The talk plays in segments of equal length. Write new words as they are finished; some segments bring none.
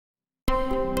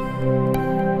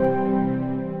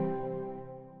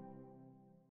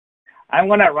I'm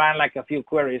going to run like a few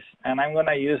queries, and I'm going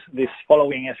to use this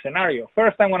following scenario.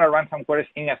 First, I'm going to run some queries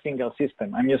in a single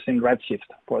system. I'm using Redshift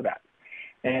for that.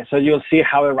 So you'll see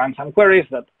how I run some queries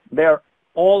that they're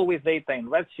all with data in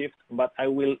Redshift, but I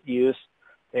will use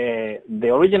the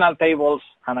original tables,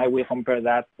 and I will compare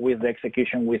that with the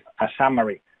execution with a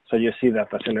summary. So you see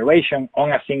that acceleration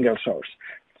on a single source.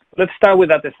 Let's start with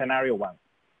that scenario one.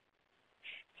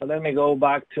 So let me go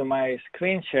back to my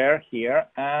screen share here,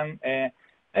 and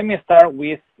let me start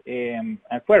with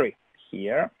a query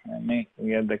here. Let me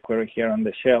get the query here on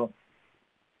the shell.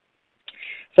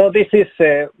 So this is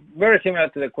very similar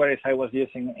to the queries I was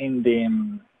using in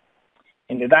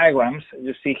the diagrams.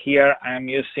 You see here I'm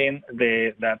using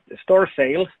that store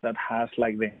sales that has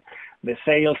like the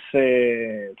sales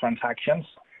transactions,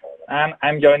 and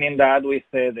I'm joining that with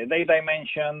the date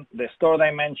dimension, the store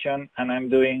dimension, and I'm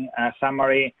doing a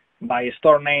summary by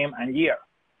store name and year.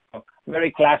 So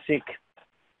very classic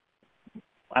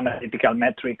analytical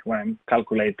metric when I'm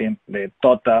calculating the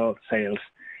total sales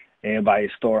by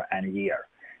store and year.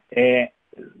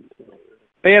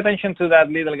 Pay attention to that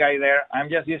little guy there. I'm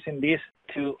just using this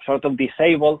to sort of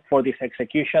disable for this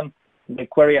execution the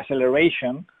query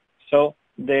acceleration. So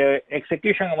the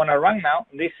execution I want to run now,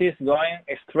 this is going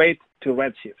straight to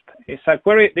Redshift. It's a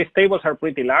query. These tables are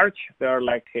pretty large. They are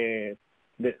like, I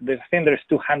think there's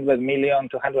 200 million,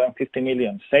 250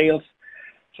 million sales.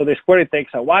 So this query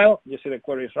takes a while. You see the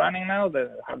query is running now. They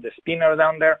have the spinner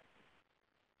down there.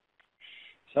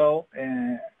 So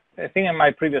I think in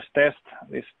my previous test,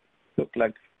 this took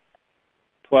like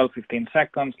 12, 15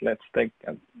 seconds. Let's take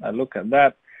a look at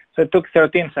that. So it took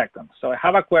 13 seconds. So I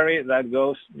have a query that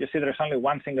goes, you see there's only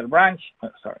one single branch. Oh,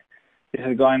 sorry. This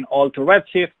is going all to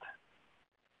Redshift.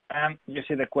 And you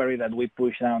see the query that we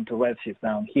push down to Redshift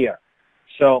down here.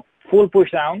 So full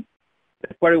push down.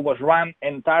 The query was run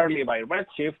entirely by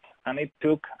Redshift, and it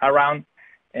took around,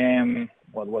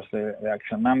 what was the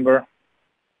actual number?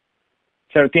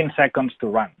 13 seconds to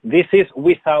run. This is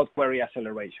without query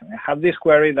acceleration. I have this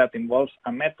query that involves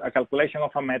a calculation of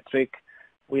a metric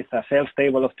with a sales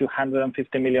table of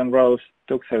 250 million rows,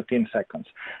 took 13 seconds.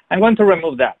 I'm going to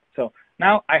remove that. So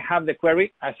now I have the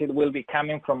query as it will be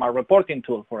coming from a reporting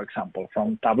tool, for example,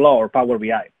 from Tableau or Power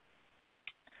BI.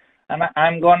 And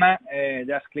I'm gonna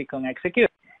just click on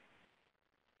execute.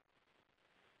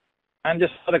 And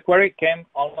just so the query came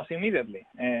almost immediately.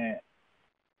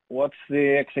 What's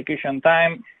the execution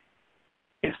time?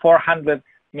 It's 400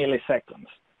 milliseconds.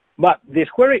 But this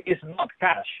query is not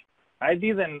cache. I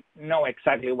didn't know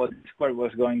exactly what this query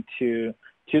was going to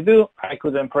do. I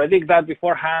couldn't predict that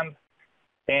beforehand,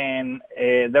 and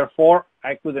therefore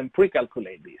I couldn't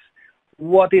pre-calculate this.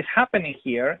 What is happening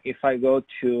here, if I go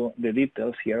to the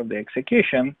details here of the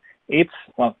execution, it's,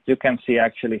 well, you can see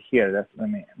actually here, let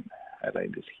me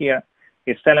highlight this here.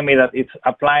 It's telling me that it's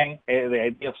applying the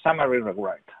idea of summary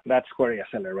rewrite. That's query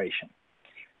acceleration.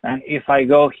 And if I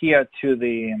go here to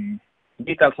the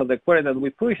details of the query that we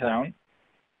push down,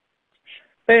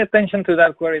 pay attention to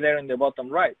that query there in the bottom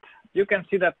right. You can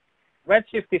see that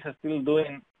Redshift is still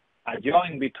doing a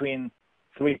join between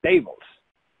three tables.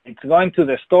 It's going to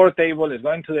the store table, it's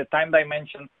going to the time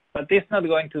dimension, but it's not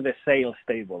going to the sales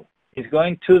table. It's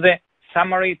going to the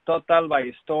summary total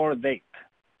by store date.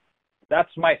 That's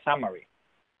my summary.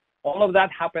 All of that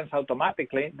happens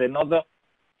automatically. The Denodo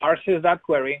parses that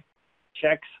query,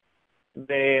 checks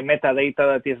the metadata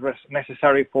that is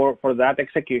necessary for that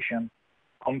execution,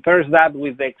 compares that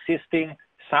with the existing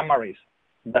summaries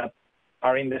that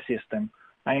are in the system,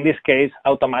 and in this case,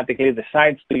 automatically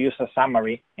decides to use a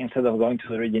summary instead of going to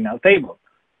the original table.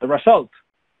 The result,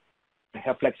 I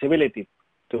have flexibility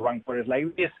to run queries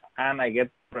like this, and I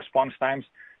get response times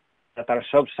that are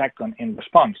sub-second in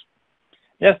response.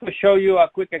 Just to show you a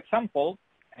quick example,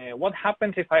 what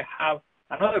happens if I have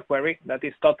another query that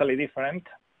is totally different?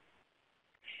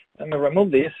 Let me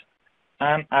remove this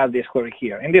and add this query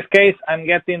here. In this case, I'm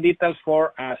getting details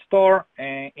for a store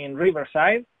in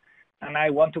Riverside, and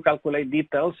I want to calculate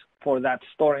details for that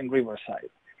store in Riverside.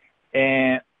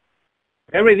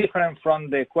 Very different from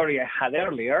the query I had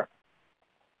earlier,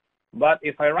 but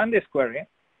if I run this query,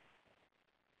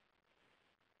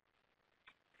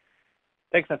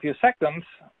 takes a few seconds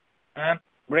and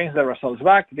brings the results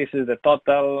back. This is the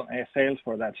total sales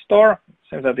for that store.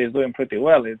 Seems that it's doing pretty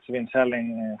well. It's been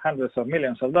selling hundreds of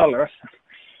millions of dollars.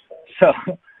 So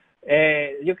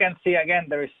you can see again,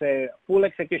 there is a full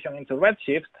execution into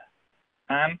Redshift,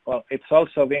 and well, it's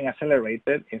also being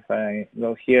accelerated. If I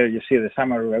go here, you see the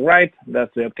summary rewrite.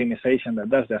 That's the optimization that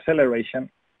does the acceleration.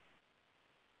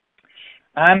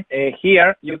 And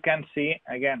here you can see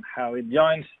again how it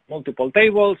joins multiple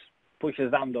tables,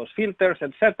 pushes down those filters,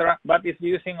 etc. But it's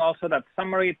using also that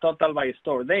summary total by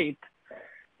store date,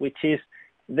 which is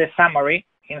the summary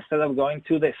instead of going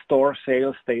to the store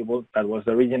sales table that was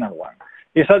the original one.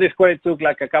 You saw this query took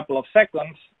like a couple of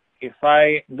seconds. If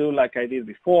I do like I did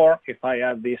before, if I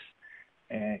add this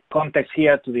context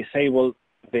here to disable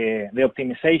the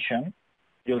optimization,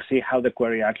 you'll see how the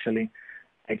query actually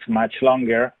takes much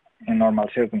longer in normal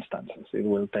circumstances. It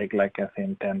will take like I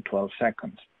think 10, 12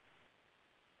 seconds.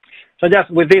 So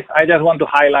just with this, I just want to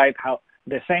highlight how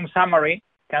the same summary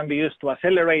can be used to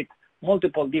accelerate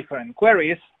multiple different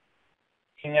queries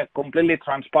in a completely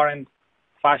transparent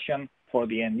fashion for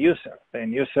the end user. The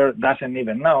end user doesn't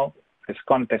even know, this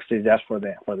context is just for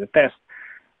the test,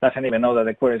 doesn't even know that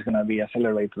the query is going to be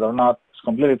accelerated or not. It's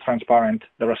completely transparent.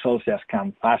 The results just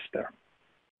come faster.